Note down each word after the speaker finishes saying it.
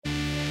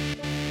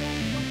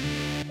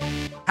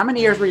How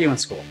many years were you in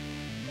school?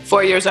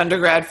 4 years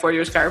undergrad, 4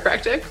 years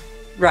chiropractic.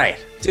 Right.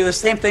 Do the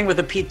same thing with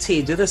a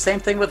PT. Do the same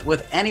thing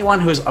with anyone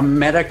who's a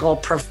medical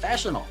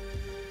professional.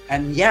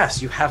 And yes,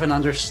 you have an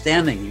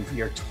understanding.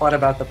 You're taught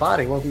about the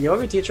body. Well, the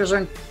yoga teachers are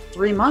in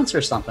 3 months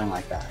or something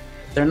like that.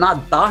 They're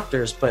not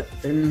doctors, but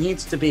there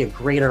needs to be a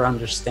greater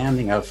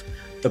understanding of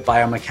the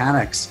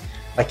biomechanics.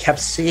 I kept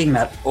seeing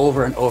that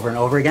over and over and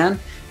over again,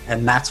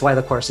 and that's why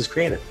the course is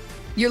created.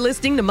 You're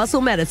listening to Muscle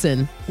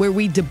Medicine, where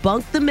we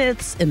debunk the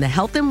myths in the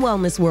health and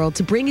wellness world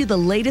to bring you the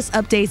latest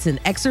updates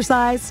in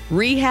exercise,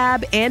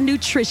 rehab, and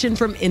nutrition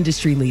from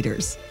industry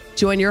leaders.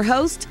 Join your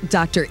host,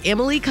 Dr.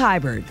 Emily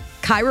Kiberd,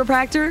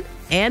 chiropractor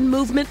and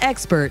movement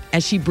expert,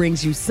 as she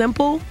brings you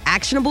simple,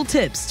 actionable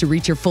tips to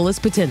reach your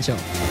fullest potential.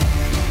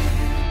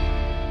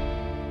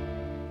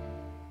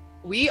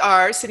 We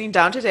are sitting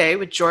down today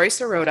with Jory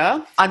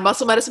Sirota on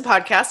Muscle Medicine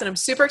Podcast, and I'm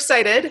super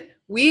excited.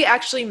 We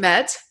actually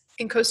met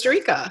in Costa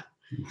Rica.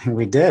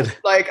 We did.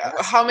 Like,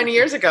 how many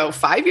years ago?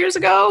 5 years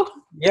ago?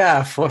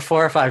 Yeah, 4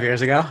 or 5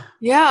 years ago.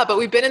 Yeah, but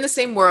we've been in the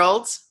same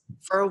world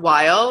for a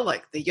while,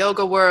 like the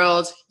yoga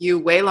world, you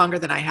way longer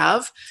than I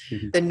have,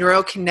 the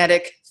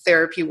neurokinetic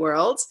therapy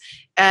world.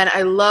 And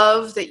I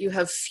love that you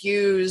have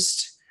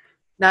fused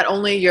not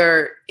only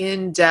your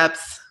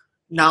in-depth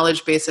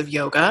knowledge base of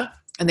yoga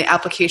and the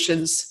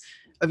applications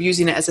of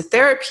using it as a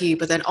therapy,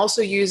 but then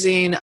also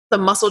using the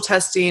muscle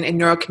testing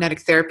and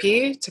neurokinetic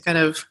therapy to kind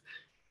of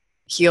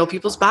heal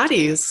people's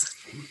bodies.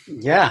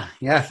 Yeah,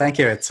 thank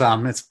you.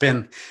 It's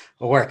been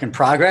a work in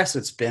progress.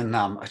 It's been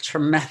a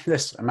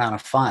tremendous amount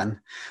of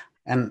fun.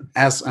 And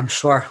as I'm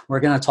sure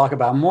we're going to talk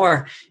about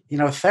more,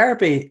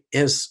 therapy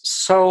is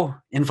so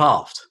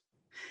involved.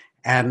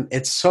 And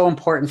it's so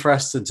important for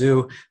us to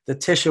do the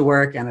tissue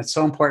work, and it's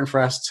so important for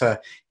us to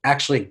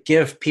actually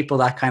give people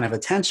that kind of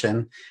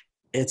attention.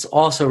 It's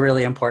also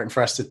really important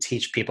for us to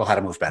teach people how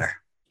to move better.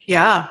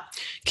 Yeah.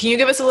 Can you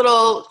give us a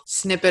little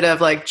snippet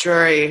of like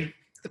Jory,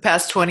 the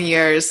past 20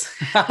 years?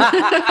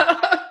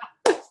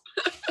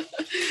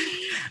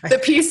 The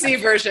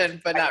PC version,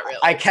 but not really.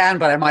 I can,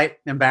 but I might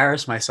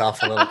embarrass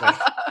myself a little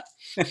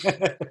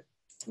bit.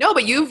 No,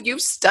 but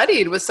you've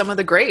studied with some of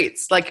the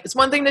greats. Like, it's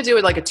one thing to do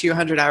with like a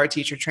 200-hour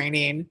teacher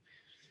training.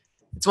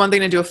 It's one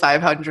thing to do a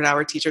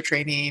 500-hour teacher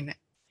training.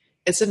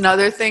 It's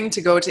another thing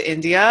to go to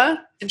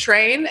India and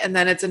train, and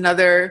then it's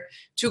another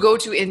to go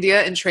to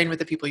India and train with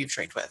the people you've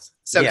trained with.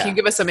 So Can you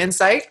give us some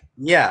insight?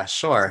 Yeah,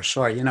 sure.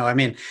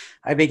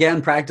 I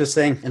began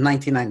practicing in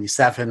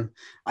 1997.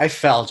 I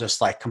fell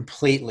just like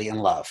completely in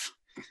love.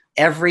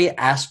 Every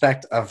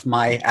aspect of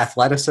my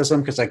athleticism,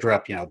 because I grew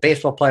up, a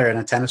baseball player and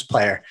a tennis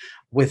player,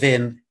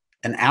 within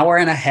an hour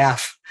and a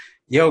half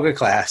yoga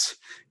class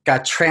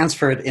got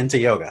transferred into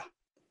yoga.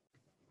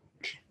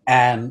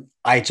 And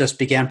I just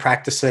began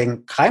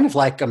practicing kind of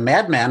like a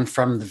madman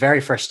from the very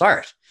first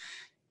start.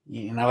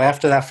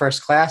 After that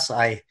first class,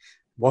 I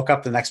woke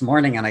up the next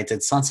morning and I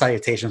did sun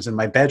salutations in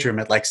my bedroom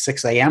at like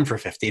 6 a.m. for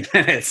 15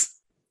 minutes.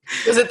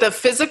 Was it the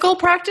physical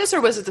practice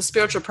or was it the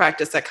spiritual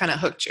practice that kind of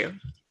hooked you?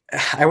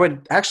 I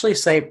would actually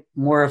say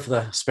more of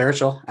the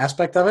spiritual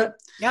aspect of it.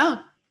 Yeah.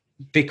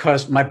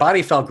 Because my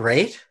body felt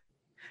great,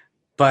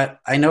 but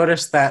I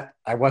noticed that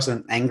I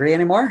wasn't angry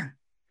anymore.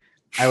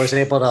 I was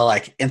able to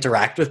like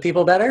interact with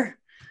people better,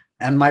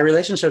 and my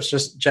relationships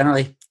just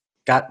generally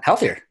got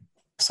healthier.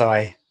 So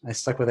I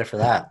stuck with it for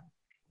that.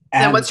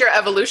 And what's your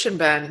evolution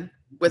been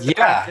with the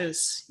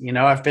practice?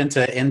 I've been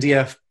to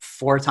India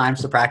 4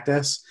 times to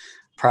practice,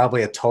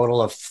 probably a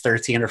total of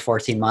 13 or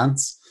 14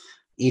 months.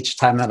 Each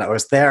time that I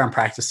was there, I'm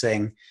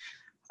practicing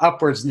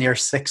upwards near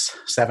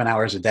 6-7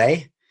 hours a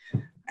day.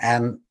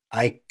 And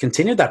I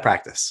continued that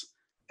practice.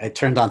 I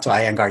turned on to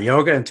Iyengar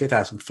Yoga in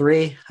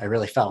 2003. I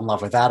really fell in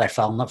love with that. I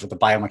fell in love with the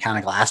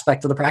biomechanical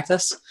aspect of the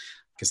practice,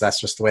 because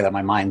that's just the way that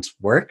my mind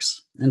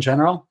works in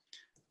general,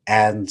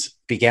 and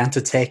began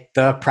to take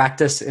the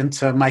practice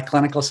into my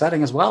clinical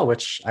setting as well,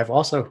 which I've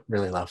also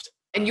really loved.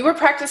 And you were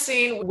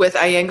practicing with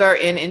Iyengar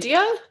in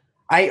India?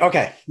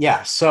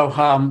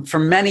 So for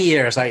many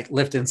years, I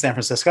lived in San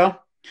Francisco.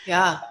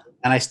 Yeah.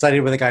 And I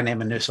studied with a guy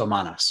named Manuso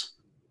Manos.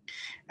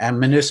 And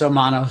Manuso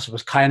Manos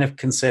was kind of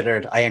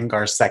considered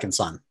Iyengar's second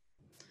son.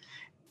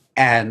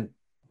 And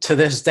to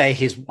this day,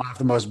 he's one of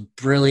the most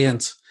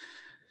brilliant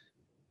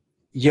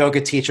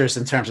yoga teachers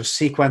in terms of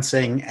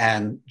sequencing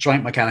and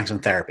joint mechanics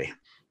and therapy.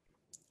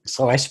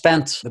 So I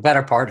spent the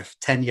better part of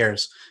 10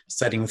 years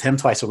studying with him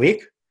twice a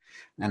week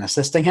and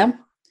assisting him.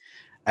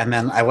 And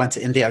then I went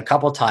to India a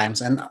couple times.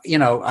 And,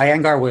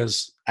 Iyengar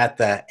was at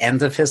the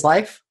end of his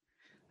life.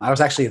 I was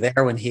actually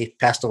there when he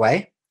passed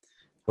away,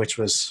 which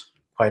was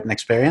quite an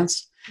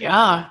experience.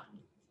 Yeah.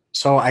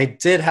 So I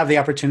did have the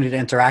opportunity to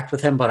interact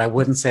with him, but I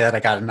wouldn't say that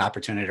I got an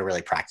opportunity to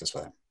really practice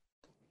with him.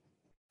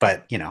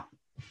 But,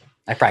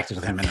 I practiced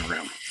with him in a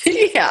room.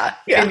 Yeah.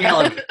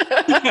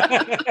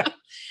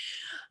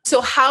 So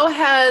how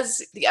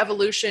has the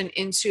evolution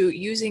into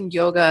using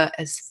yoga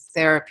as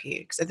therapy?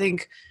 Because I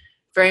think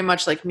very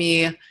much like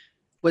me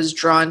was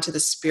drawn to the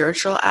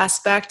spiritual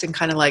aspect and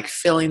kind of like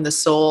filling the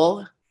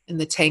soul in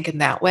the tank in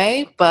that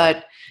way.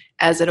 But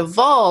as it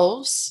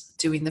evolves,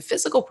 doing the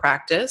physical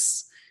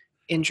practice,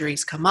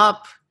 injuries come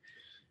up,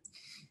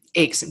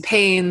 aches and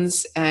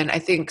pains. And I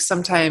think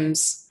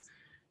sometimes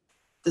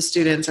the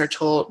students are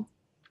told,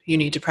 you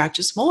need to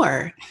practice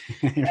more.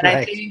 And Right.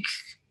 I think,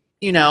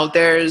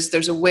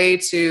 there's a way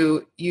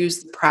to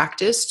use the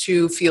practice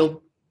to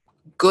feel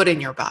good in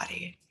your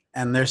body.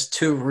 And there's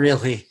two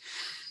really,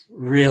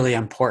 really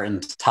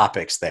important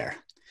topics there.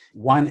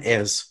 One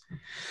is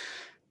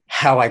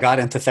how I got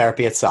into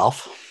therapy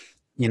itself,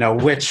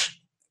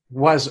 which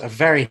was a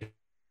very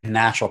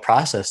natural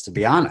process, to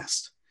be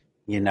honest.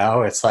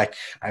 It's like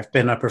I've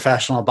been a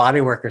professional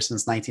body worker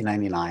since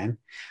 1999.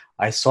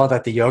 I saw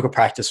that the yoga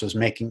practice was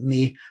making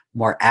me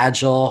more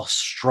agile,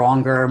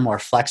 stronger, more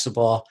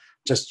flexible,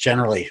 just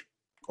generally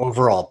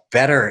overall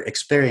better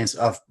experience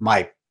of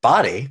my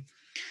body.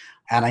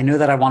 And I knew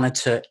that I wanted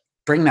to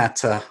bring that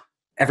to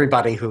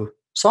everybody who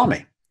saw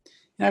me.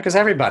 Because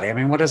everybody,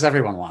 what does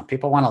everyone want?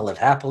 People want to live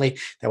happily.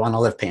 They want to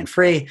live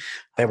pain-free.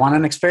 They want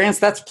an experience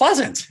that's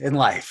pleasant in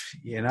life.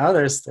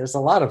 There's a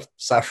lot of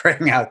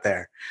suffering out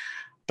there.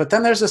 But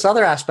then there's this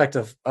other aspect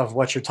of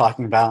what you're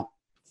talking about,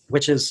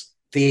 which is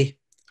the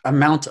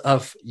amount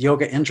of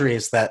yoga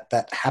injuries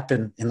that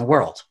happen in the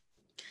world.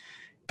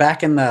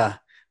 Back in the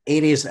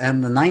 80s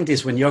and the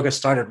 90s, when yoga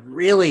started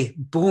really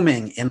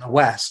booming in the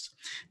West,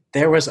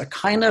 there was a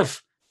kind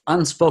of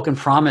unspoken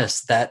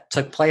promise that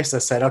took place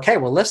that said, okay,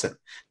 well, listen,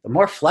 the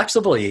more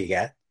flexible you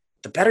get,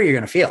 the better you're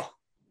going to feel.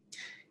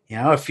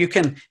 If you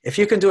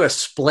can do a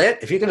split,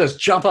 if you can just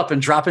jump up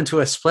and drop into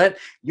a split,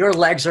 your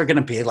legs are going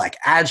to be like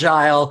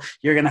agile.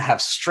 You're going to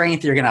have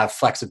strength. You're going to have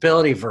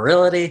flexibility,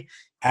 virility.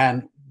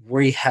 And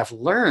we have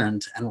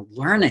learned and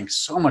learning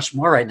so much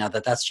more right now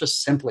that that's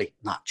just simply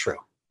not true.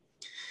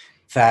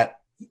 That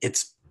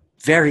it's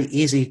very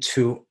easy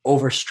to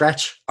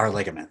overstretch our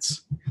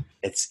ligaments.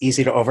 It's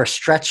easy to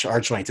overstretch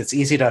our joints. It's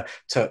easy to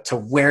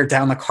wear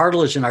down the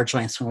cartilage in our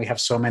joints when we have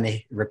so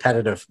many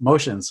repetitive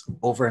motions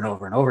over and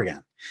over and over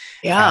again.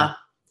 Yeah.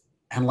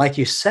 And like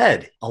you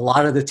said, a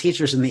lot of the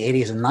teachers in the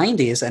 80s and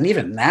 90s, and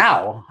even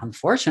now,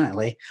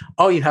 unfortunately,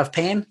 you have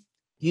pain?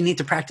 You need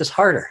to practice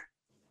harder.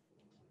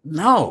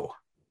 No,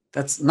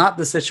 that's not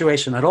the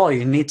situation at all.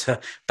 You need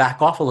to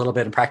back off a little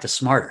bit and practice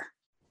smarter.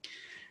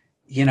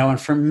 And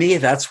for me,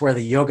 that's where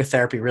the yoga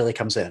therapy really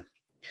comes in,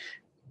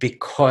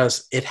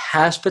 because it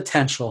has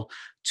potential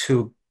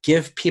to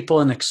give people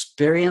an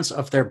experience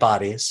of their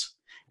bodies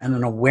and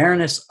an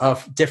awareness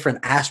of different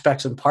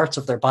aspects and parts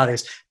of their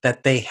bodies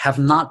that they have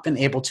not been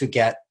able to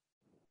get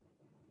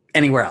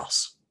anywhere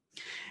else.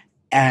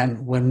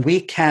 And when we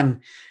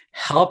can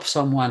help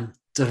someone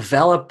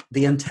develop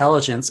the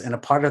intelligence in a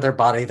part of their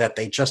body that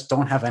they just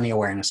don't have any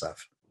awareness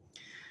of,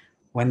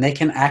 when they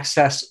can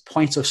access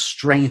points of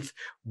strength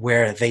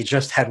where they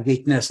just had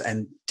weakness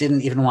and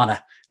didn't even want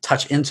to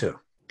touch into,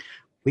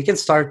 we can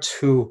start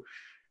to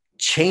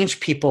change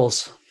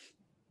people's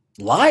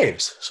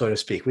lives, so to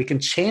speak. We can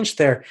change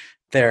their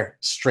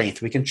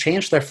strength. We can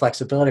change their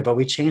flexibility, but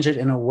we change it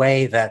in a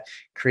way that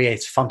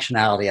creates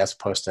functionality as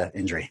opposed to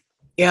injury.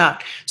 Yeah.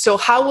 So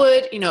how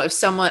would,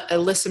 if a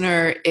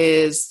listener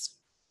is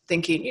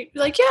thinking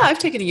like, yeah, I've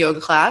taken a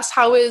yoga class.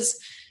 How is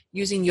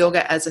using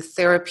yoga as a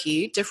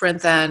therapy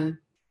different than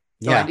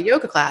going to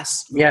yoga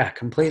class? Yeah,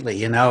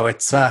 completely.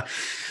 It's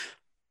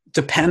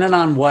dependent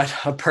on what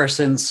a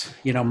person's,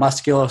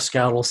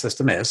 musculoskeletal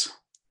system is,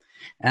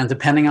 and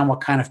depending on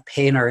what kind of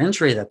pain or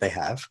injury that they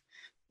have,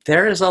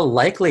 there is a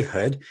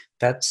likelihood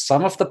that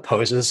some of the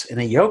poses in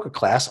a yoga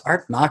class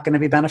are not going to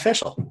be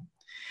beneficial.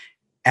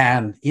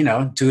 And,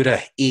 due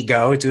to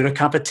ego, due to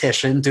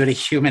competition, due to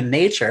human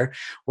nature,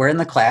 we're in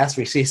the class,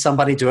 we see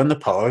somebody doing the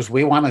pose,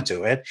 we want to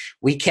do it,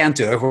 we can't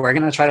do it, we're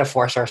going to try to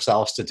force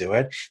ourselves to do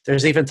it.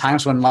 There's even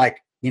times when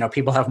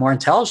people have more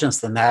intelligence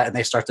than that and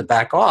they start to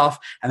back off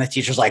and the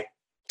teacher's like,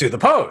 do the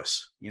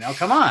pose,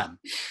 come on.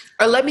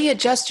 Or let me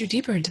adjust you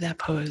deeper into that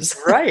pose.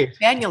 Right.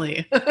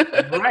 Manually.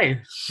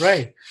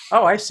 Right.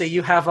 Oh, I see.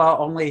 You have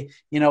only,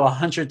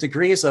 100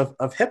 degrees of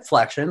hip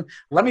flexion.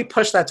 Let me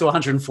push that to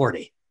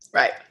 140.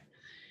 Right.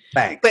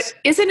 Thanks. But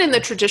isn't in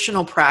the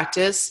traditional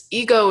practice,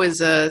 ego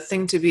is a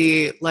thing to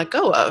be let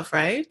go of,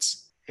 right?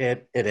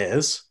 It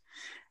is.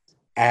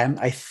 And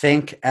I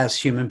think as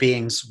human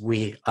beings,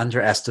 we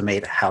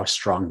underestimate how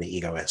strong the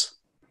ego is.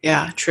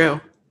 Yeah,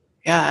 true.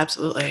 Yeah,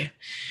 absolutely.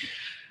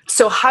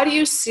 So how do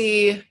you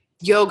see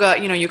yoga?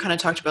 You kind of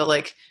talked about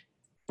like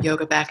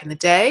yoga back in the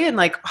day, and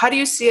like, how do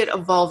you see it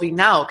evolving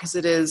now? Because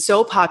it is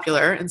so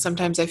popular. And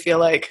sometimes I feel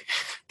like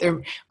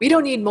we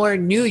don't need more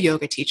new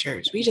yoga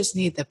teachers. We just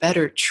need the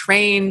better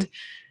trained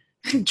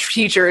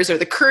teachers or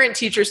the current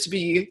teachers to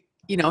be,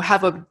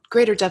 have a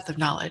greater depth of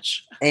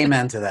knowledge.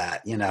 Amen to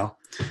that.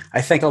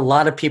 I think a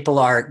lot of people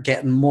are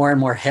getting more and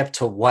more hip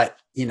to what,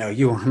 you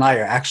and I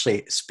are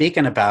actually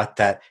speaking about,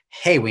 that,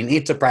 hey, we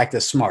need to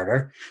practice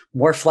smarter.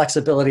 More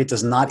flexibility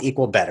does not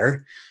equal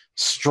better.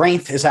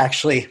 Strength is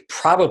actually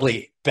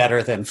probably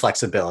better than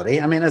flexibility.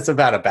 It's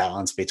about a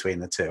balance between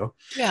the two.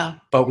 Yeah.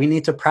 But we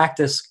need to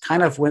practice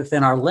kind of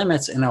within our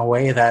limits in a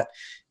way that,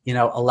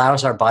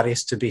 allows our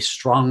bodies to be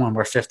strong when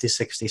we're 50,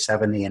 60,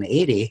 70, and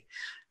 80,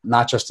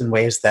 not just in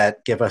ways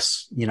that give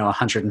us,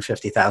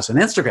 150,000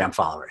 Instagram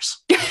followers.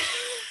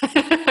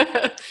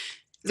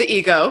 The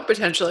ego,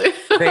 potentially.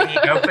 The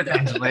ego,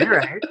 potentially,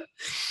 right?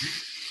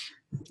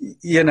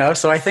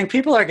 So I think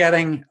people are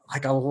getting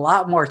like a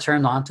lot more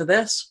turned on to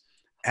this.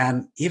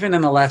 And even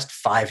in the last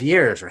 5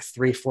 years or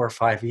 3, 4,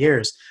 5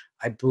 years,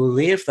 I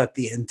believe that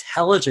the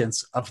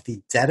intelligence of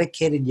the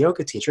dedicated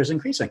yoga teacher is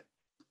increasing.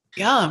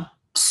 Yeah.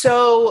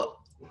 So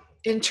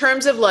in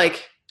terms of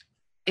like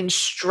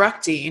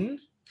instructing,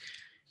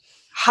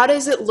 how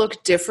does it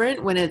look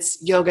different when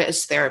it's yoga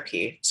as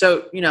therapy?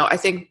 So, I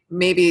think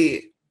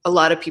maybe a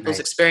lot of people's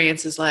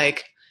experience is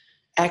like,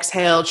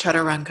 exhale,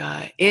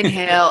 chaturanga,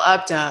 inhale,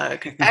 up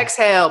dog,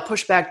 exhale,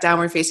 push back,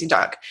 downward facing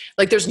dog.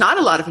 Like there's not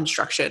a lot of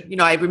instruction.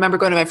 I remember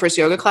going to my first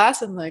yoga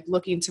class and like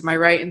looking to my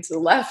right and to the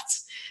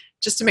left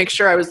just to make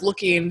sure I was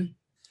looking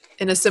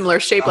in a similar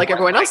shape like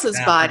everyone else's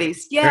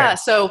bodies. Yeah. Right.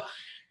 So,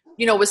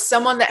 with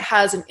someone that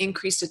has an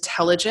increased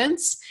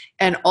intelligence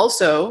and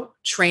also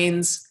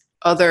trains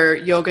other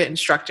yoga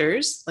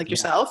instructors like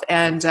yourself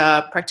and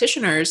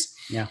practitioners,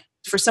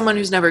 for someone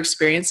who's never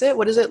experienced it,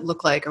 what does it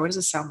look like or what does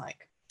it sound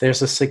like?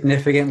 There's a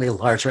significantly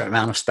larger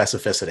amount of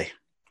specificity.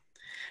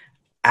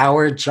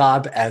 Our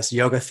job as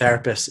yoga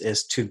therapists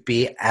is to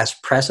be as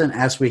present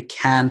as we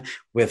can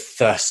with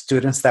the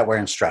students that we're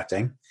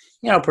instructing.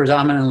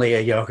 Predominantly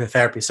a yoga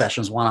therapy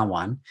session is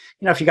one-on-one.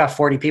 If you got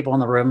 40 people in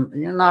the room,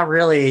 you're not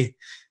really,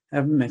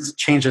 it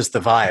changes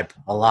the vibe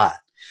a lot.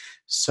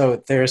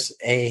 So there's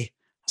a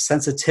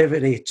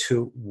sensitivity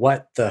to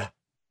what the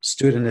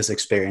student is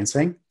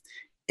experiencing.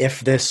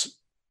 If this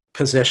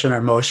position or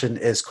motion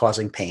is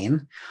causing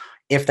pain,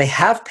 if they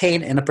have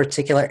pain in a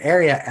particular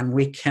area and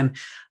we can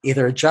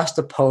either adjust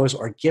the pose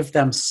or give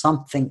them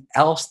something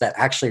else that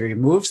actually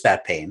removes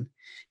that pain,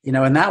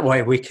 in that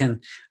way we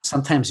can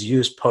sometimes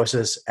use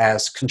poses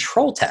as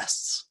control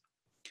tests.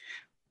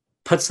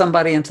 Put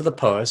somebody into the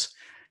pose,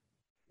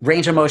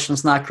 range of motion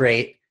is not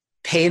great,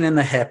 pain in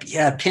the hip,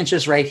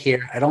 pinches right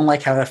here, I don't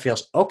like how that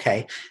feels.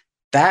 Okay,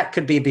 that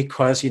could be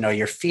because,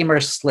 your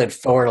femur slid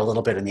forward a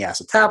little bit in the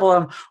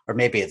acetabulum, or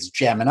maybe it's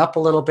jamming up a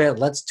little bit.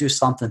 Let's do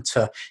something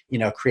to,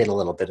 create a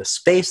little bit of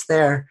space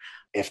there,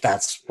 if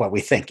that's what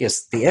we think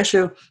is the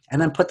issue,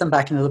 and then put them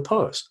back into the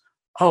pose.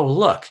 Oh,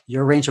 look,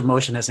 your range of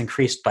motion has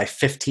increased by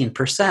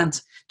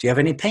 15%. Do you have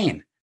any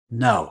pain?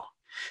 No.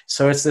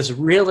 So it's this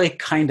really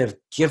kind of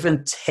give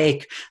and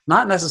take,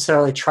 not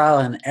necessarily trial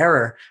and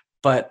error,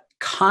 but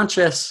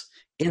conscious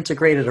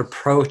integrated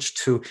approach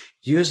to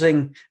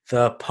using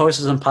the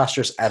poses and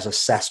postures as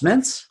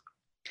assessments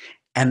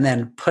and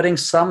then putting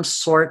some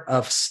sort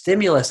of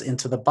stimulus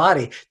into the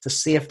body to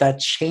see if that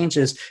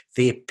changes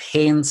the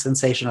pain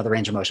sensation of the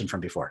range of motion from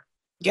before.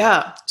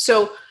 Yeah.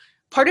 So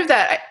part of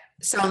that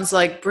sounds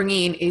like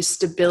bringing a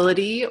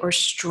stability or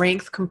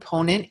strength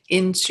component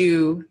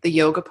into the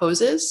yoga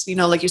poses.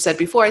 Like you said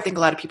before, I think a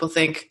lot of people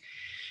think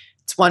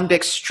it's one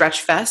big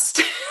stretch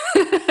fest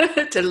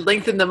to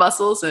lengthen the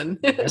muscles and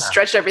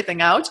stretch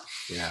everything out.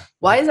 Yeah.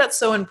 Why is that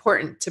so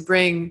important to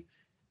bring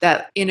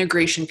that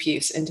integration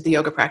piece into the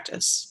yoga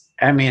practice?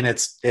 I mean,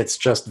 it's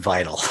just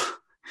vital.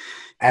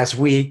 As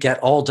we get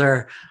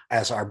older,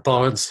 as our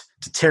bones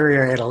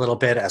deteriorate a little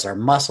bit, as our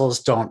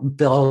muscles don't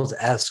build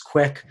as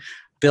quick,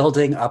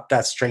 building up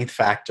that strength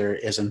factor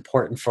is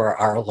important for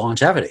our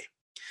longevity.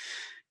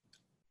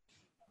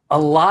 A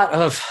lot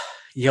of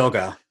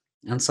yoga,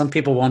 and some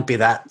people won't be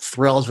that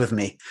thrilled with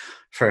me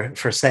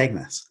for saying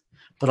this,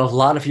 but a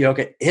lot of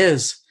yoga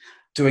is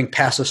doing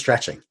passive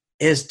stretching,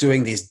 is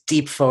doing these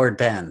deep forward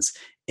bends,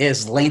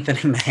 is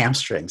lengthening the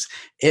hamstrings,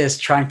 is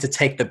trying to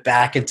take the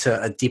back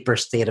into a deeper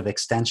state of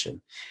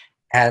extension.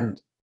 And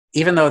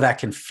even though that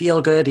can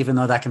feel good, even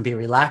though that can be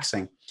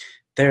relaxing,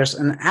 there's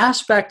an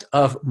aspect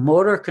of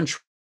motor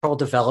control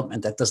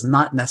development that does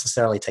not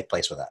necessarily take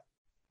place with that.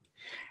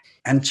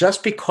 And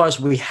just because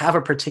we have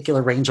a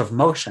particular range of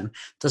motion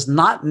does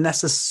not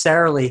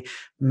necessarily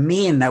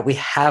mean that we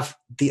have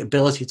the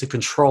ability to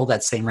control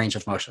that same range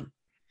of motion.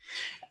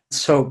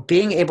 So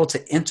being able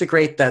to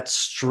integrate that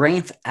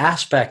strength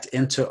aspect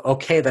into,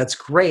 okay, that's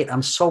great.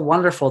 It's so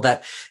wonderful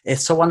that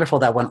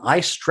when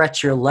I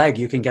stretch your leg,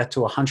 you can get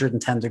to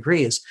 110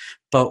 degrees.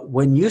 But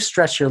when you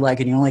stretch your leg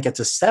and you only get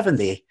to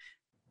 70,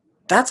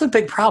 that's a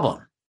big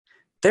problem.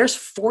 There's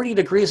 40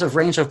 degrees of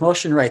range of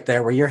motion right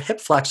there where your hip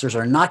flexors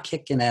are not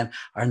kicking in,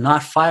 are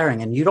not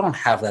firing, and you don't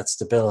have that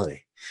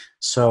stability.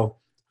 So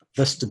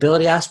the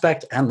stability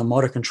aspect and the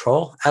motor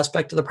control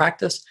aspect of the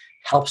practice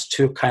helps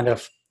to kind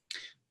of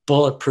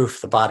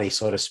bulletproof the body,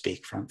 so to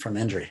speak, from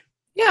injury.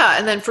 Yeah.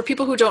 And then for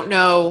people who don't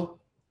know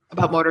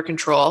about motor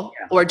control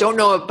or don't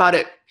know about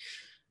it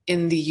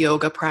in the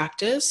yoga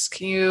practice,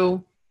 can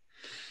you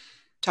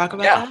talk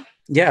about that?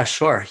 Yeah,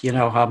 sure.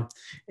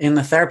 In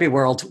the therapy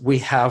world, we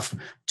have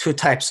two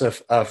types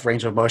of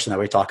range of motion that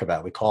we talk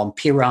about. We call them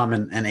P-ROM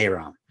and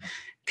A-ROM.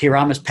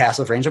 P-ROM is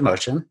passive range of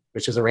motion,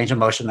 which is a range of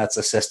motion that's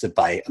assisted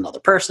by another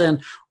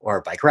person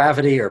or by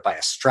gravity or by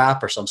a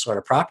strap or some sort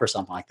of prop or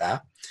something like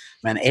that.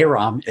 And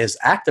A-ROM is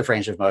active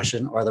range of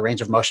motion, or the range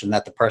of motion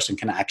that the person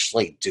can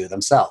actually do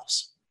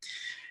themselves.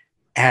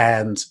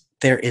 And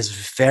there is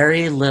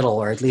very little,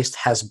 or at least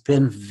has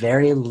been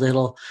very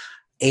little,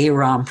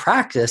 AROM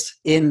practice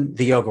in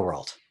the yoga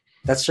world.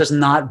 That's just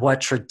not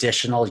what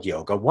traditional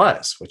yoga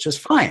was, which is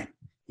fine.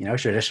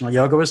 Traditional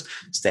yoga was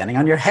standing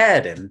on your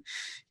head and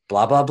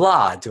blah, blah,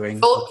 blah, doing...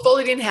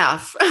 Folded in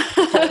half.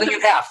 Folding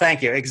in half,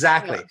 thank you,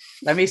 exactly. Yeah.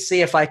 Let me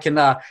see if I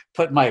can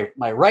put my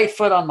right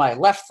foot on my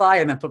left thigh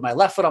and then put my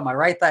left foot on my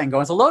right thigh and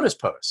go into lotus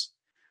pose.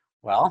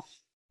 Well,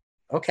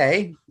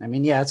 okay. I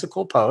mean, yeah, it's a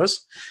cool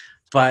pose.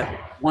 But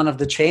one of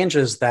the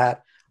changes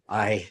that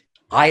I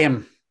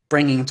am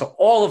bringing to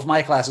all of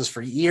my classes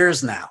for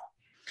years now,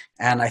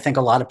 and I think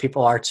a lot of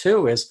people are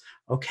too, is,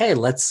 okay,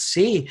 let's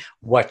see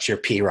what your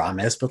PROM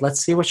is, but let's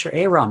see what your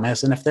AROM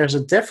is. And if there's a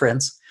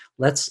difference,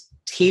 let's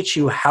teach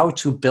you how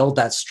to build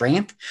that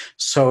strength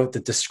so the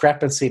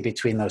discrepancy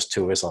between those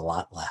two is a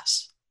lot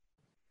less.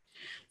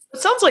 It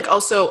sounds like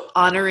also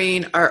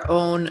honoring our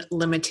own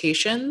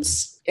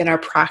limitations in our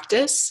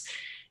practice.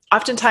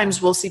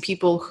 Oftentimes we'll see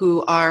people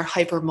who are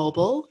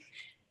hypermobile,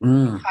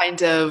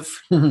 kind of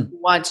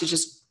want to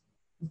just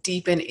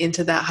deepen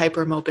into that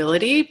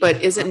hypermobility,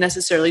 but isn't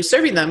necessarily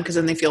serving them because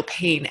then they feel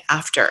pain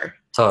after.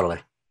 Totally.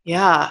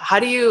 Yeah. How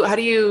do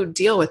you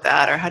deal with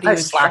that, or how do you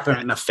slap him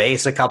in the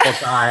face a couple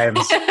times?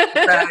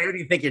 What do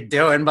you think you're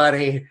doing,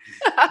 buddy?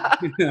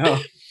 No,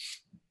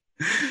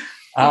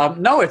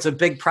 it's a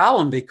big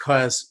problem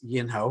because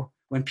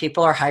when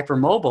people are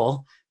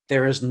hypermobile,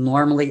 there is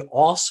normally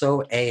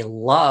also a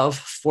love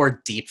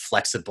for deep,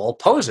 flexible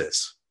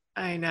poses.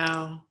 I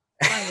know.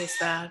 Why is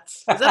that?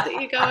 Is that the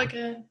ego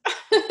again?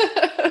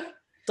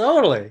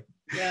 Totally.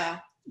 Yeah.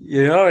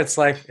 It's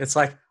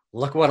like,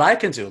 look what I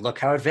can do. Look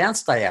how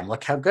advanced I am.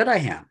 Look how good I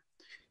am.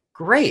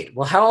 Great.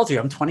 Well, how old are you?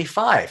 I'm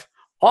 25.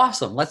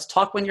 Awesome. Let's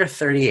talk when you're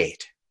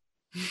 38.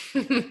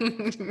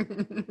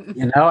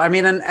 I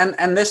mean,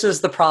 and this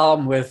is the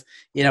problem with,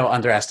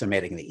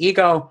 underestimating the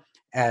ego.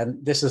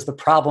 And this is the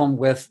problem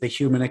with the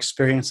human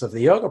experience of the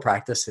yoga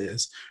practice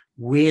is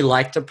we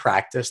like to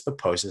practice the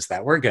poses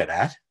that we're good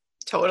at.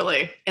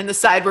 Totally. And the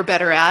side we're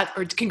better at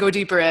or can go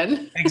deeper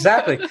in.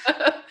 Exactly.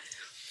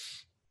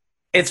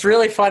 It's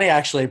really funny,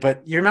 actually,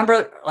 but you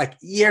remember like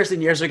years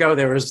and years ago,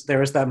 there was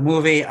that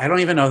movie. I don't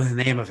even know the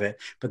name of it,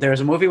 but there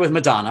was a movie with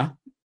Madonna.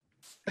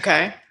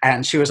 Okay.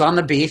 And she was on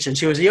the beach and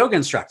she was a yoga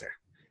instructor.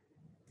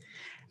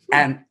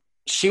 And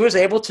she was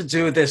able to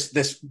do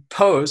this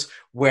pose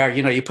where,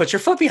 you put your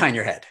foot behind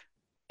your head.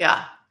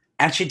 Yeah.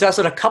 And she does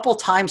it a couple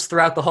times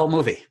throughout the whole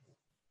movie.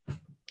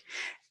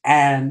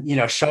 And,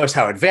 shows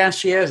how advanced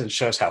she is and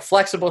shows how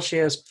flexible she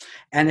is.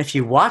 And if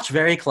you watch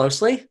very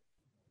closely,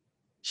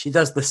 she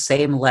does the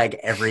same leg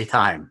every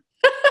time.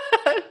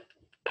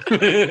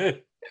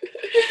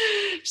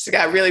 She's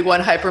got really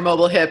one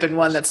hypermobile hip and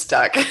one that's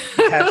stuck.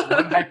 Has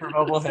one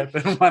hypermobile hip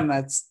and one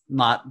that's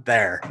not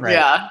there. Right?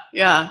 Yeah,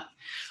 yeah.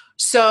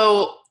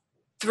 So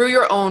through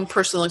your own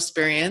personal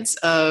experience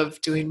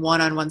of doing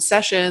one-on-one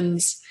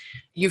sessions,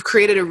 you've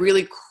created a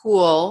really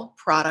cool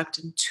product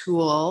and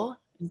tool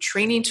and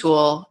training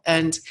tool.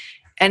 And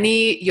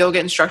any yoga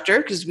instructor,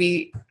 because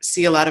we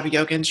see a lot of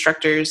yoga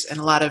instructors and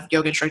a lot of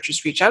yoga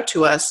instructors reach out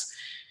to us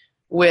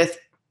with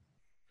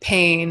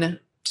pain,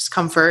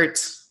 discomfort,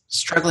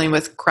 struggling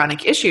with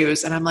chronic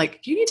issues. And I'm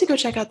like, you need to go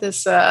check out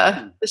this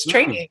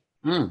training.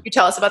 You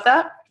tell us about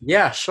that?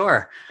 Yeah,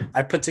 sure.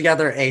 I put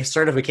together a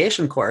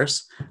certification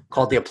course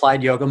called the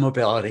Applied Yoga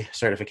Mobility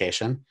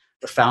Certification,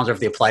 the founder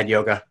of the Applied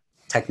Yoga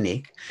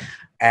Technique.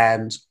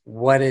 And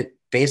what it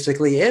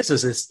basically is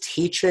it's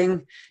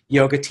teaching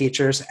yoga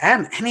teachers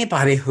and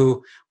anybody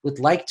who would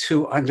like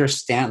to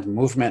understand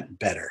movement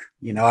better.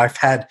 I've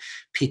had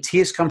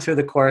PTs come through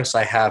the course.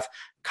 I have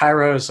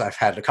chiros. I've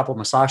had a couple of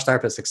massage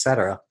therapists,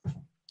 etc.,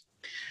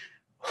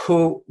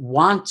 who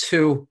want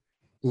to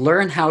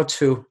learn how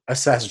to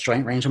assess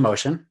joint range of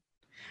motion,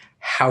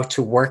 how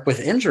to work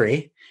with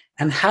injury,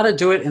 and how to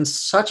do it in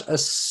such a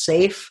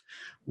safe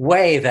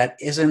way that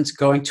isn't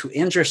going to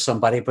injure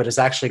somebody, but is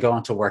actually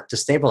going to work to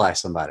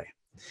stabilize somebody.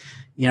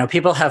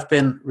 People have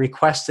been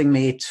requesting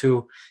me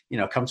to,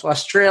 come to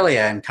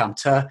Australia and come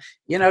to,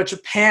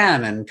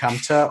 Japan and come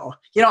to,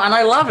 and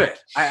I love it.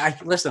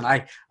 Listen,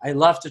 I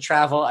love to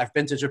travel. I've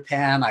been to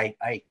Japan.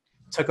 I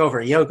took over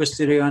a yoga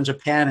studio in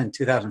Japan in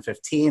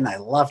 2015. I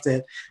loved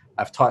it.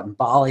 I've taught in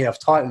Bali. I've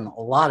taught in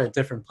a lot of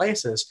different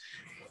places,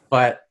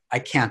 but I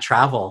can't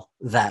travel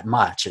that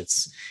much.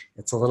 It's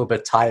a little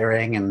bit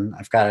tiring, and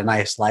I've got a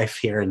nice life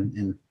here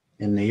in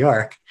New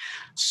York.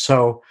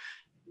 So,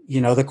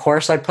 the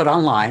course I put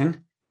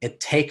online, it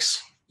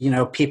takes,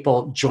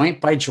 people joint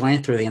by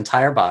joint through the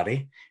entire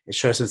body. It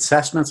shows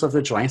assessments of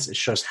the joints. It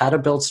shows how to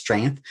build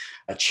strength.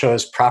 It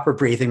shows proper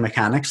breathing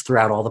mechanics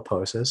throughout all the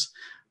poses.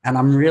 And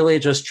I'm really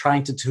just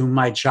trying to do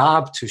my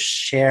job to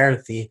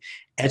share the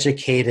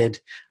educated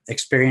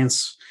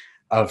experience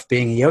of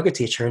being a yoga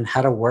teacher and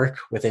how to work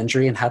with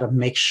injury and how to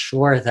make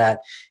sure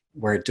that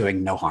we're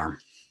doing no harm.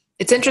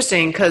 It's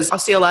interesting because I'll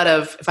see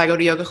if I go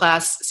to yoga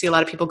class, see a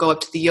lot of people go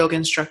up to the yoga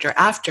instructor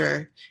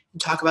after and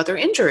talk about their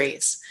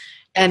injuries.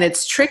 And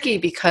it's tricky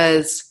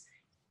because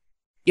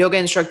yoga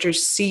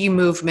instructors see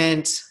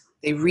movement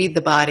they read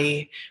the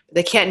body.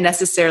 They can't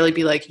necessarily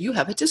be like, you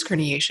have a disc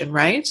herniation,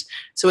 right?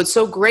 So it's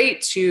so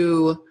great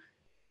to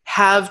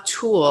have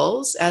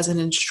tools as an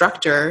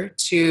instructor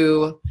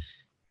to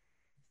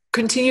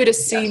continue to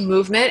see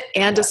movement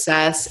and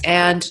assess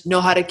and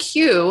know how to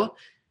cue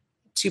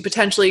to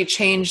potentially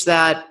change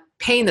that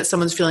pain that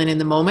someone's feeling in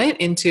the moment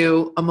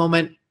into a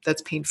moment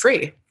that's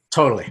pain-free.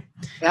 Totally.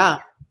 Yeah.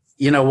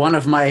 One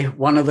of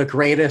the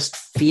greatest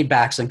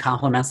feedbacks and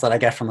compliments that I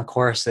get from the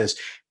course is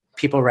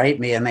people write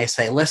me and they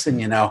say, listen,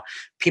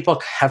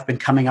 people have been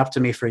coming up to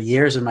me for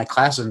years in my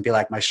classes and be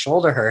like, my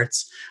shoulder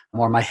hurts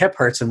or my hip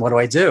hurts, and what do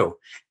I do?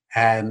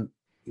 And,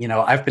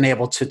 I've been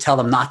able to tell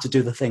them not to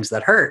do the things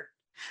that hurt,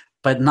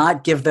 but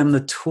not give them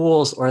the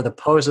tools or the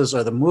poses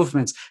or the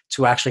movements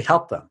to actually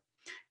help them.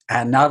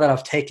 And now that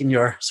I've taken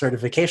your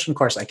certification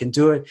course, I can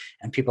do it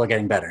and people are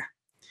getting better.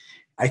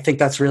 I think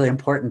that's really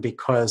important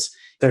because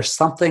there's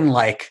something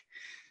like,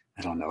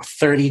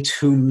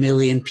 32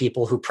 million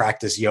people who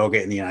practice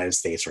yoga in the United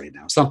States right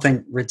now,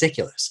 something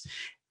ridiculous.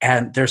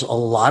 And there's a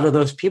lot of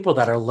those people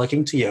that are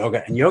looking to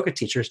yoga and yoga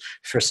teachers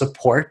for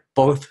support,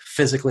 both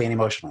physically and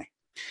emotionally.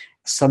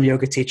 Some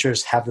yoga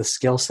teachers have the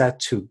skill set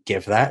to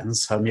give that, and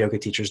some yoga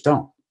teachers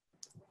don't.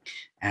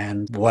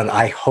 And what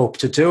I hope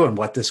to do and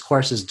what this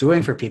course is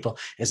doing for people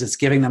is it's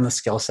giving them the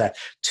skill set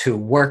to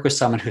work with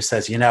someone who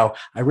says,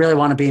 I really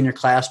want to be in your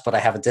class, but I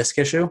have a disc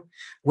issue.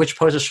 Which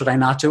poses should I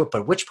not do?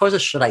 But which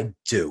poses should I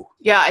do?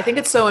 Yeah, I think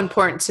it's so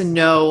important to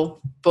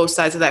know both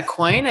sides of that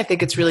coin. I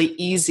think it's really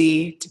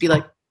easy to be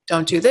like,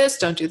 don't do this,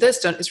 don't do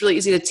this. It's really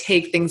easy to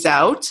take things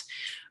out.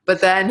 But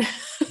then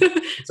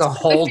it's a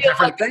whole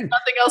different thing.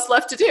 Nothing else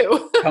left to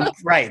do.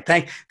 Right.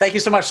 Thank you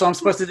so much. So I'm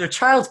supposed to do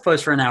child's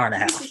pose for an hour and a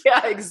half.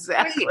 Yeah,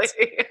 exactly.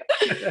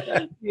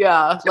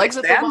 Yeah. Legs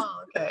at the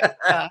wall. Okay.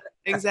 Yeah,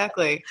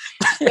 exactly.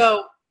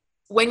 So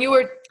when you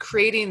were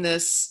creating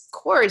this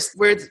course,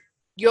 were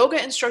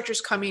yoga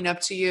instructors coming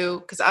up to you?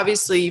 Because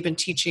obviously you've been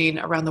teaching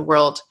around the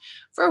world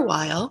for a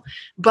while,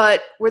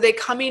 but were they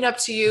coming up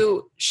to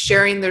you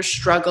sharing their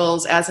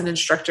struggles as an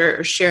instructor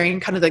or sharing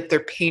kind of like their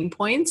pain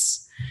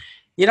points?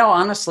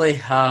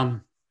 Honestly,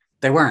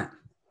 they weren't.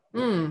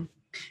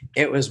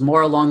 It was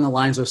more along the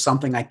lines of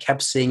something I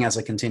kept seeing as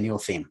a continual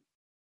theme.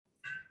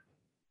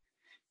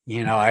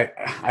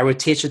 I would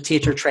teach at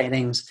teacher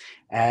trainings,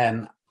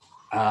 and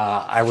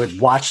I would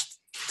watch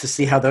to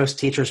see how those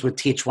teachers would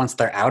teach once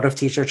they're out of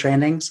teacher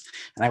trainings.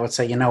 And I would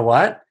say,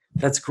 what?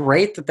 That's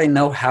great that they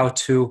know how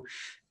to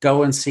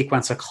go and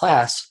sequence a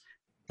class,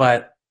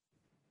 but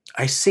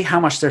I see how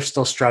much they're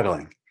still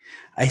struggling.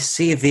 I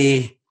see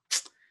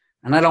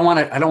and I don't want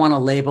to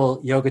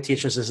label yoga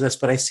teachers as this,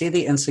 but I see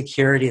the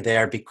insecurity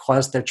there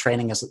because their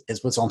training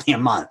was only a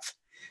month.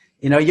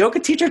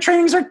 Yoga teacher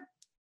trainings are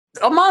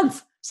a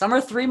month. Some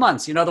are 3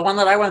 months. The one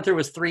that I went through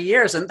was 3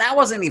 years, and that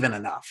wasn't even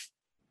enough.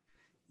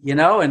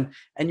 And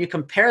you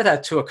compare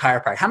that to a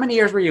chiropractor. How many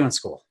years were you in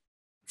school?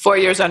 4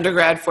 years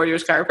undergrad, 4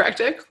 years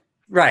chiropractic.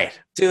 Right.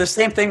 Do the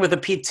same thing with a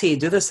PT.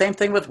 Do the same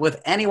thing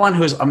with anyone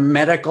who's a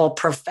medical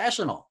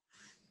professional.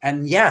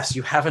 And yes,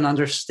 you have an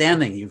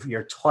understanding.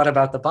 You're taught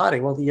about the body.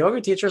 Well, the yoga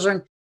teachers are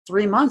in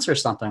 3 months or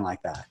something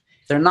like that.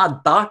 They're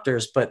not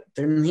doctors, but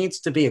there needs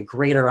to be a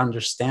greater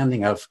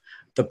understanding of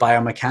the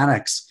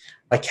biomechanics.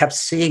 I kept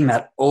seeing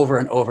that over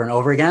and over and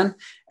over again,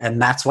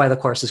 and that's why the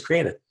course is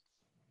created.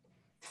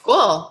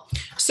 Cool.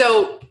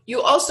 So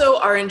you also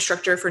are an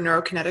instructor for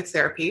neurokinetic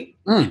therapy.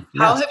 Yes.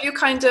 How have you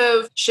kind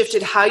of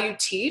shifted how you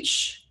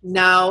teach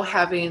now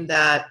having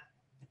that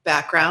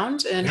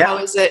background, and how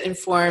has it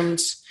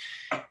informed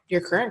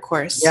your current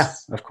course? Yeah,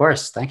 of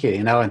course. Thank you.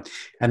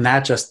 And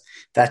that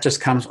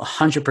just comes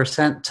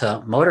 100%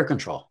 to motor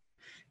control.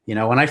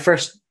 When I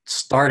first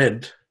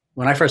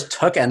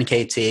took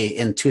NKT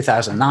in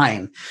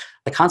 2009,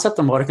 the concept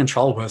of motor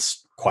control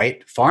was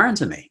quite foreign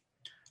to me.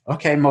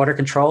 Okay, motor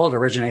control, it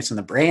originates in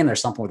the brain.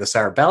 There's something with the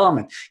cerebellum.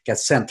 It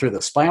gets sent through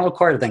the spinal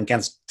cord, then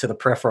gets to the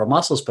peripheral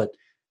muscles. But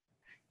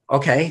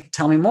okay,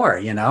 tell me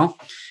more,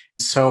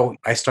 So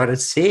I started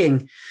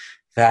seeing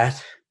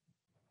that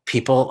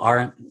people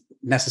aren't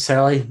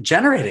necessarily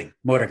generating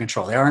motor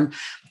control. They aren't.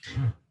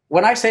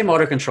 When I say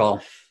motor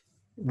control,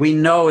 we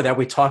know that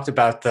we talked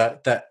about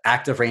the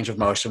active range of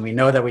motion. We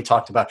know that we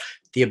talked about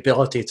the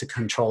ability to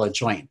control a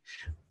joint.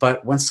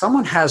 But when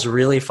someone has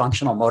really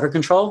functional motor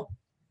control,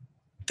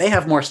 they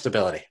have more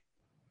stability.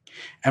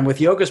 And with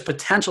yoga's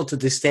potential to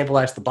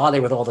destabilize the body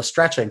with all the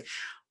stretching,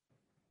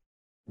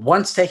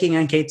 once taking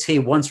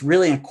NKT, once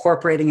really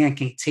incorporating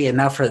NKT, and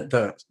now for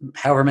the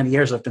however many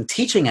years I've been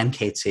teaching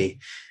NKT,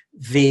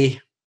 the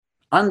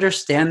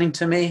understanding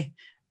to me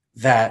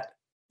that,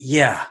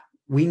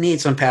 we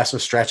need some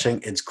passive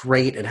stretching. It's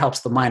great. It helps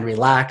the mind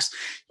relax.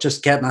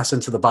 Just getting us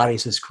into the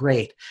bodies is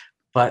great.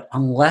 But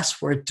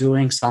unless we're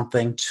doing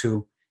something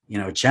to,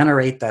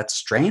 generate that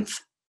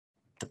strength,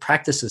 the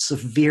practice is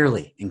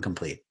severely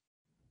incomplete.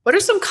 What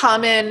are some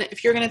common,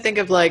 if you're going to think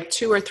of like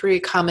 2 or 3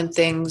 common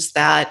things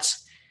that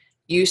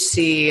you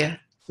see,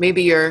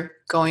 maybe you're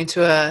going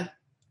to a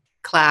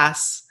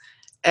class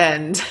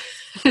and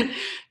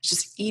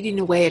just eating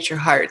away at your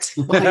heart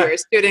while you're a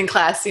student in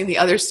class seeing the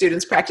other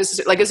students practice?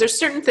 Like, is there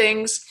certain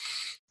things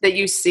that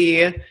you see,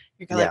 you're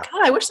like,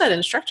 God, I wish that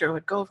instructor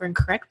would go over and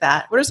correct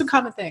that? What are some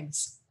common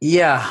things?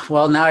 Yeah,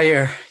 well, now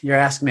you're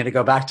asking me to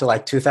go back to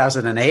like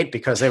 2008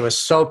 because it was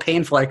so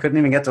painful I couldn't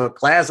even get to a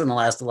class in the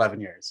last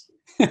 11 years.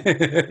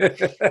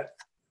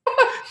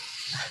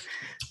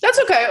 That's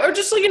okay. Or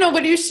just,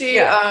 what do you see?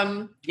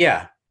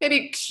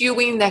 Maybe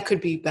cueing that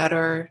could be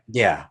better.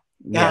 Yeah.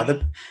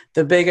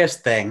 The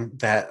biggest thing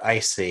that I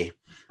see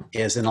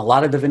is in a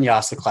lot of the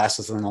vinyasa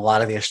classes and a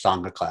lot of the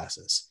Ashtanga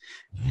classes,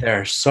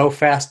 they're so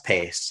fast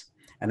paced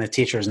and the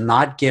teacher's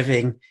not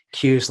giving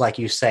cues like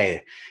you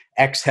say.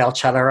 Exhale,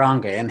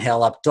 chaturanga,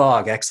 inhale, up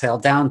dog, exhale,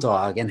 down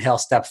dog, inhale,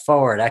 step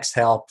forward,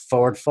 exhale,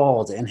 forward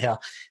fold,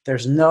 inhale.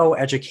 There's no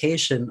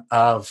education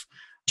of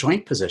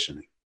joint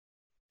positioning.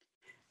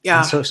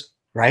 Yeah. And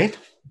right?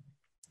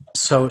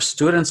 So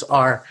students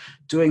are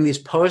doing these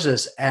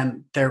poses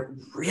and they're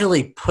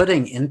really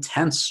putting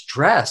intense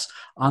stress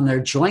on their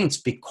joints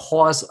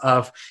because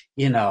of,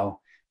 the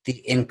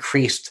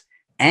increased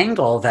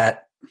angle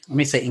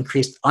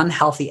increased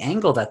unhealthy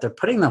angle that they're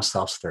putting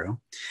themselves through.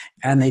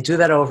 And they do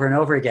that over and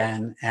over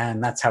again.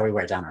 And that's how we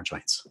wear down our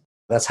joints.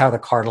 That's how the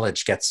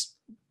cartilage gets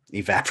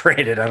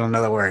evaporated. I don't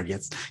know the word.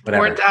 It's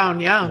whatever. Worn down.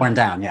 Yeah. Worn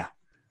down. Yeah.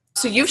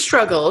 So you've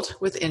struggled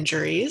with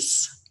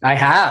injuries. I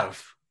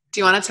have.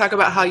 Do you want to talk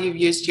about how you've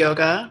used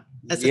yoga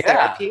as a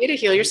therapy to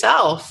heal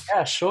yourself?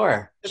 Yeah,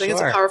 sure. I think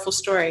it's a powerful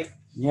story.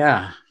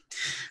 Yeah.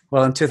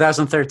 Well, in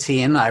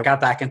 2013, I got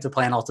back into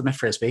playing Ultimate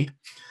Frisbee.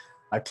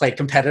 I played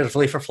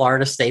competitively for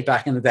Florida State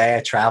back in the day. I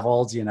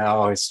traveled, it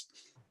was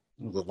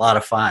a lot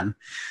of fun.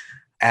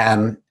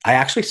 And I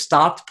actually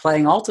stopped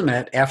playing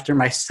Ultimate after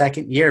my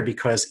second year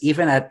because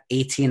even at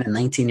 18 and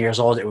 19 years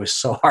old, it was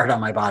so hard on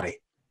my body.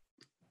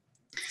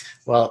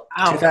 Well,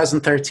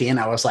 2013,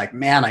 I was like,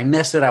 man, I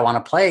miss it. I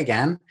want to play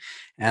again.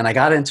 And I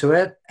got into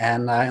it.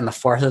 And in the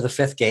fourth or the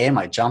fifth game,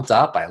 I jumped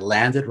up. I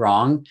landed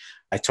wrong.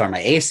 I tore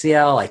my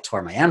ACL. I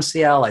tore my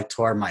MCL. I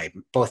tore my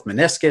both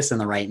meniscus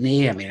and the right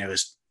knee. I mean, it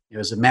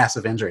was a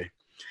massive injury.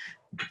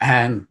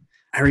 And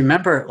I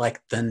remember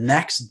like the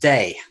next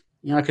day,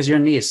 because your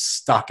knee is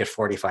stuck at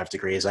 45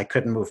 degrees. I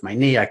couldn't move my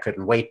knee. I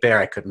couldn't weight bear.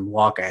 I couldn't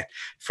walk. I had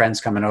friends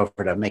coming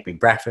over to make me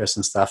breakfast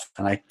and stuff.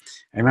 And I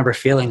remember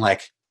feeling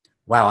like,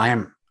 wow,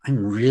 I'm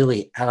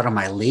really out of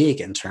my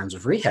league in terms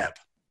of rehab.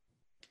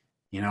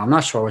 I'm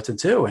not sure what to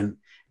do. And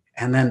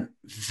then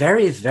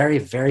very, very,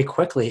 very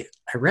quickly,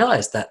 I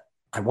realized that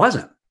I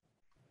wasn't.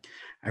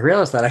 I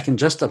realized that I can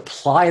just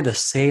apply the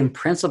same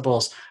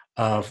principles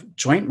of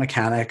joint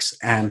mechanics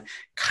and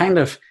kind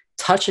of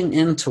touching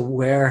into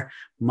where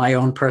my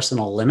own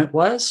personal limit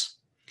was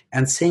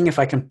and seeing if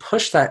I can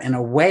push that in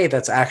a way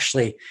that's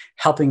actually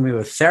helping me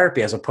with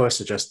therapy as opposed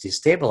to just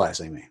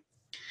destabilizing me.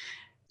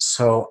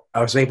 So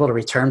I was able to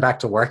return back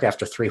to work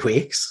after 3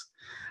 weeks.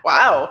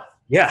 Wow.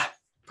 Yeah.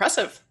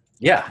 Impressive.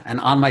 Yeah. And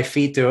on my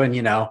feet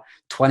doing,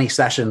 20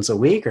 sessions a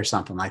week or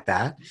something like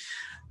that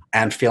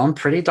and feeling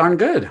pretty darn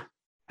good.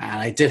 And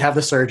I did have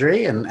the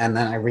surgery and then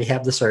I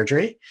rehabbed the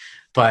surgery.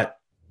 But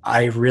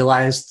I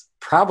realized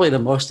probably the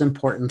most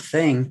important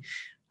thing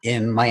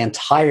in my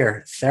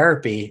entire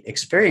therapy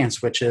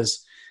experience, which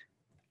is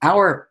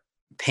our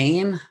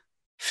pain,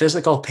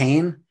 physical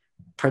pain,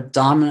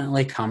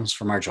 predominantly comes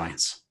from our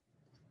joints.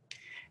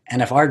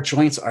 And if our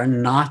joints are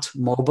not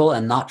mobile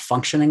and not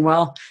functioning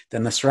well,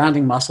 then the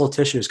surrounding muscle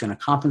tissue is going to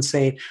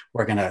compensate.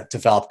 We're going to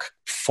develop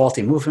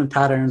faulty movement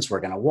patterns.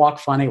 We're going to walk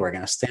funny. We're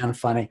going to stand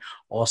funny,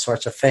 all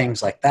sorts of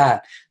things like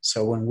that.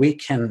 So when we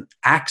can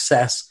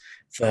access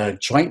the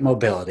joint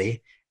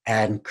mobility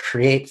and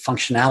create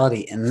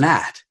functionality in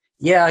that,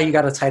 yeah, you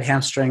got a tight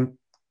hamstring.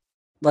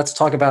 Let's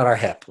talk about our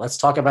hip. Let's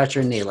talk about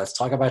your knee. Let's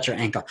talk about your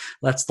ankle.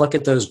 Let's look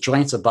at those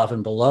joints above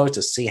and below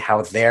to see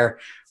how they're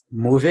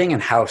moving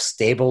and how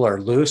stable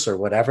or loose or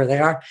whatever they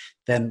are.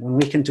 Then when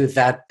we can do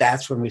that,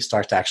 that's when we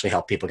start to actually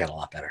help people get a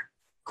lot better.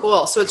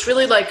 Cool. So it's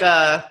really like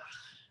a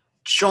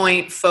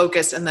joint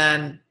focus and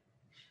then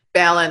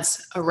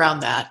balance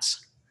around that.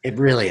 It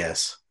really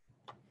is.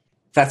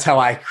 That's how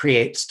I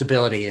create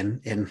stability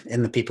in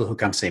the people who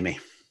come see me.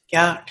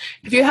 Yeah.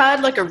 Have you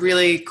had like a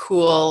really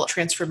cool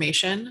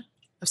transformation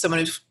of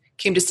someone who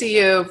came to see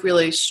you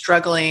really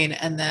struggling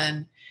and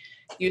then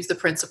use the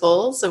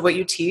principles of what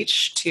you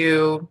teach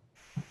to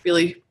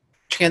really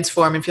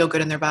transform and feel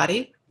good in their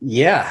body?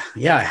 Yeah,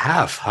 I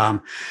have.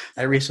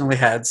 I recently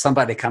had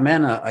somebody come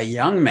in, a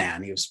young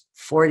man. He was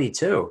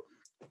 42.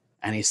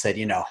 And he said,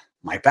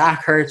 my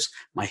back hurts,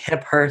 my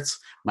hip hurts,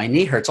 my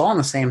knee hurts, all on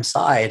the same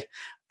side.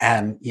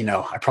 And,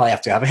 I probably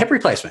have to have a hip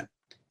replacement,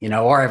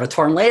 or I have a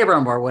torn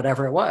labrum or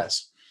whatever it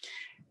was.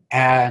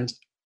 And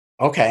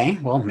okay,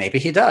 well, maybe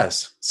he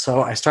does.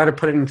 So I started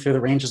putting him through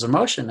the ranges of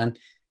motion and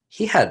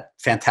he had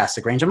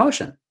fantastic range of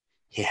motion.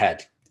 He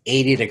had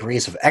 80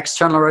 degrees of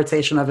external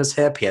rotation of his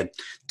hip. He had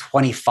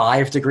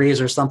 25 degrees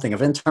or something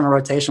of internal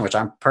rotation, which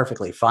I'm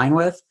perfectly fine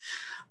with.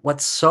 What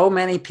so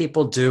many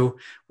people do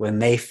when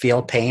they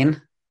feel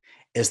pain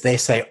is they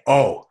say,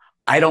 oh,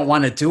 I don't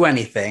want to do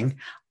anything.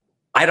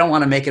 I don't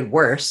want to make it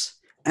worse.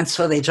 And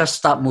so they just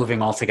stopped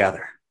moving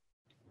altogether.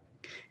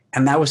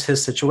 And that was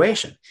his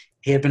situation.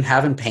 He had been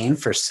having pain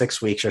for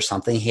 6 weeks or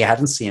something. He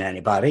hadn't seen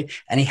anybody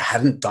and he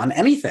hadn't done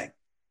anything.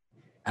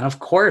 And of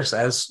course,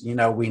 as you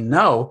know, we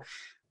know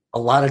a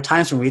lot of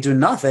times when we do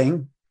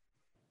nothing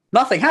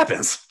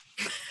happens.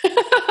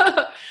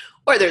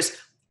 Or there's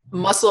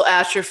muscle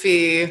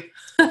atrophy.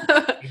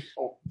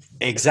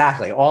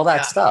 Exactly. All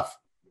that stuff.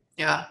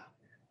 Yeah.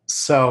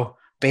 So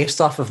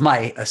based off of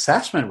my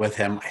assessment with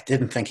him, I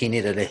didn't think he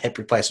needed a hip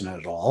replacement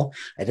at all.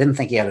 I didn't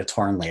think he had a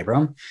torn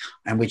labrum.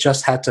 And we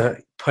just had to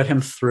put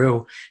him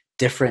through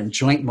different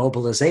joint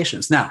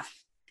mobilizations. Now,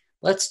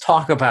 let's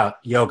talk about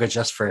yoga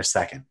just for a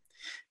second,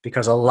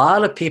 because a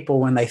lot of people,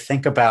 when they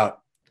think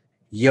about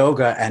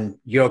yoga and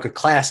yoga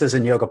classes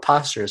and yoga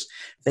postures,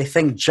 they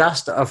think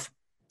just of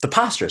the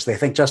postures. They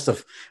think just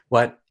of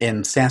what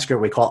in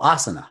Sanskrit we call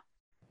asana,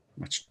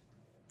 which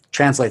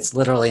translates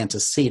literally into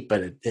seat,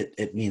 but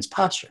it means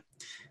posture.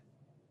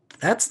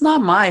 That's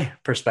not my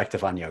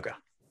perspective on yoga.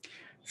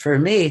 For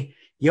me,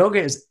 yoga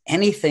is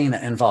anything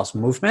that involves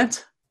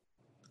movement,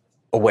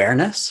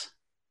 awareness,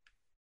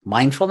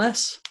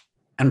 mindfulness,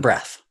 and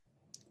breath.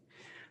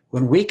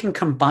 When we can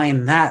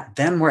combine that,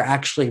 then we're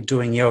actually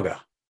doing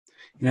yoga.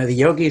 You know, the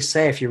yogis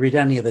say, if you read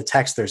any of the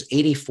text, there's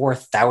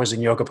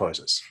 84,000 yoga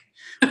poses.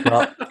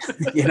 Well,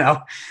 you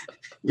know,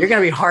 you're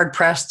going to be hard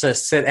pressed to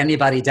sit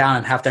anybody down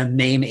and have them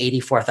name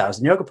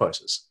 84,000 yoga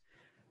poses.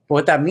 But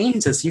what that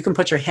means is you can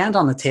put your hand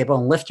on the table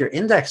and lift your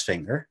index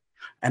finger.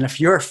 And if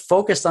you're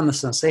focused on the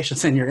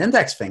sensations in your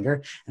index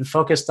finger and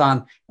focused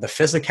on the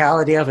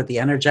physicality of it, the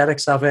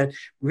energetics of it,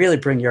 really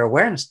bring your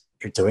awareness,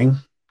 you're doing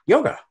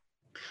yoga.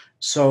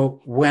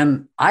 So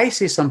when I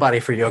see somebody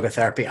for yoga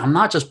therapy, I'm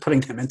not just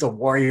putting them into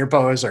warrior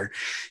pose or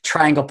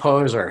triangle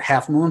pose or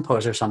half moon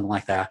pose or something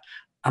like that.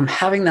 I'm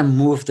having them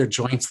move their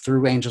joints through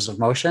ranges of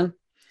motion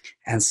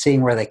and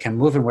seeing where they can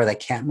move and where they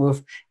can't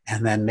move,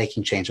 and then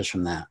making changes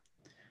from that.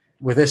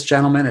 With this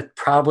gentleman, it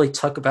probably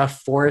took about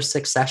 4 or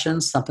 6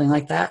 sessions, something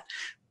like that.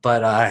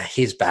 But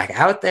he's back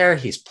out there.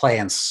 He's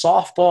playing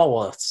softball.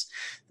 Well,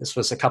 this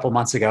was a couple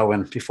months ago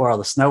before all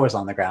the snow was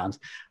on the ground.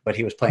 But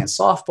he was playing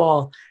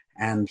softball,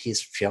 and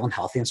he's feeling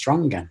healthy and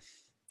strong again.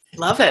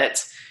 Love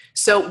it.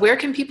 So where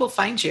can people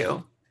find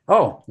you?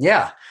 Oh,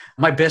 yeah.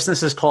 My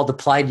business is called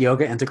Applied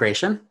Yoga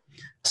Integration.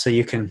 So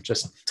you can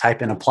just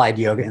type in Applied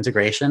Yoga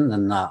Integration,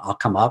 and I'll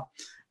come up.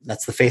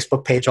 That's the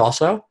Facebook page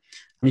also.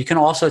 You can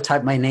also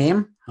type my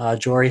name,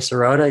 Jory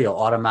Sirota. You'll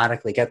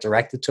automatically get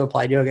directed to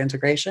Applied Yoga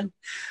Integration.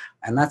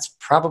 And that's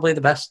probably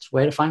the best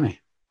way to find me.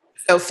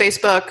 So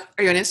Facebook,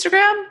 are you on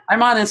Instagram?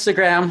 I'm on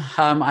Instagram.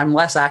 I'm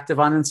less active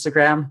on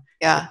Instagram.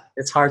 Yeah.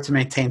 It's hard to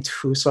maintain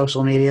 2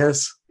 social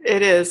medias.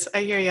 It is.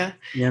 I hear you.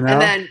 You know?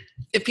 And then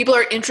if people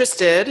are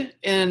interested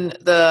in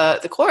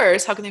the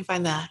course, how can they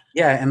find that?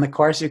 Yeah, in the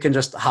course, you can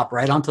just hop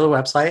right onto the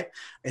website.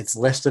 It's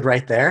listed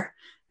right there.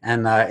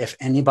 And if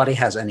anybody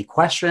has any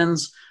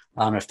questions,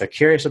 if they're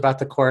curious about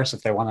the course,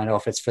 if they want to know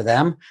if it's for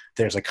them,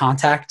 there's a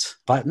contact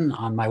button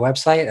on my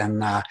website.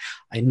 And I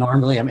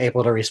normally am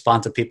able to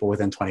respond to people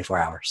within 24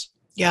 hours.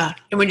 Yeah.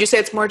 And would you say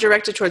it's more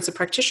directed towards the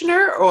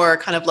practitioner or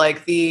kind of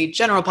like the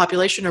general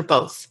population, or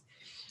both?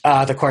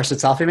 The course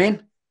itself, you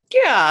mean?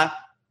 Yeah.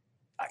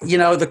 You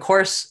know, the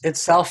course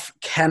itself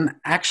can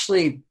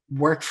actually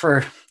work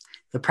for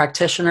the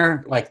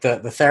practitioner, like the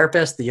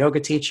therapist, the yoga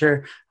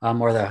teacher,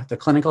 or the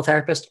clinical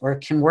therapist, or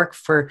it can work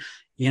for,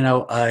 you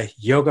know, a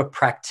yoga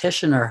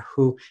practitioner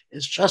who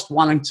is just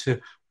wanting to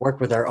work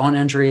with their own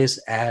injuries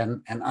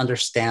and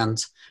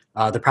understand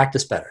the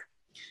practice better.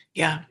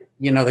 Yeah.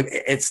 You know,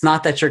 it's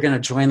not that you're going to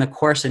join the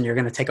course and you're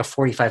going to take a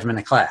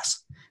 45-minute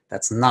class.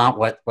 That's not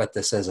what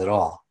this is at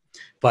all.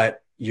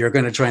 But you're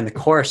going to join the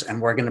course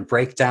and we're going to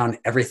break down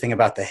everything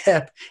about the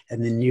hip,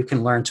 and then you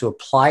can learn to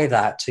apply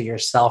that to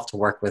yourself to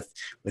work with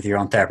your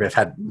own therapy. I've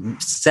had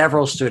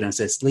several students,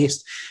 at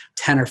least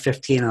 10 or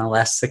 15 in the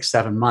last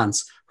 6-7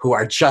 months, who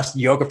are just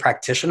yoga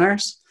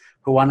practitioners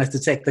who wanted to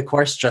take the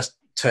course just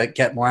to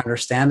get more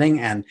understanding,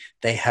 and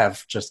they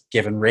have just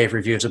given rave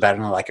reviews about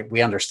it. And like,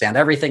 we understand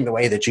everything the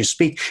way that you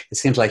speak. It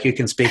seems like you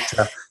can speak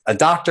to a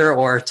doctor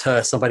or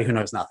to somebody who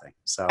knows nothing.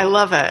 So I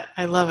love it.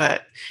 I love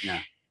it.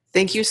 Yeah.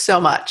 Thank you so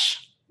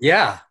much.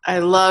 Yeah. I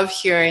love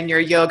hearing your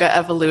yoga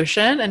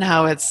evolution and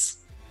how it's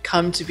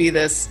come to be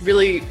this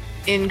really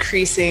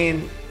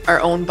increasing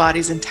our own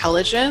body's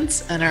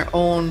intelligence and our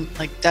own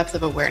like depth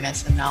of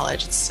awareness and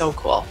knowledge. It's so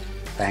cool.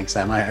 Thanks,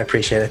 Emma. I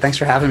appreciate it. Thanks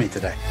for having me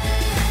today.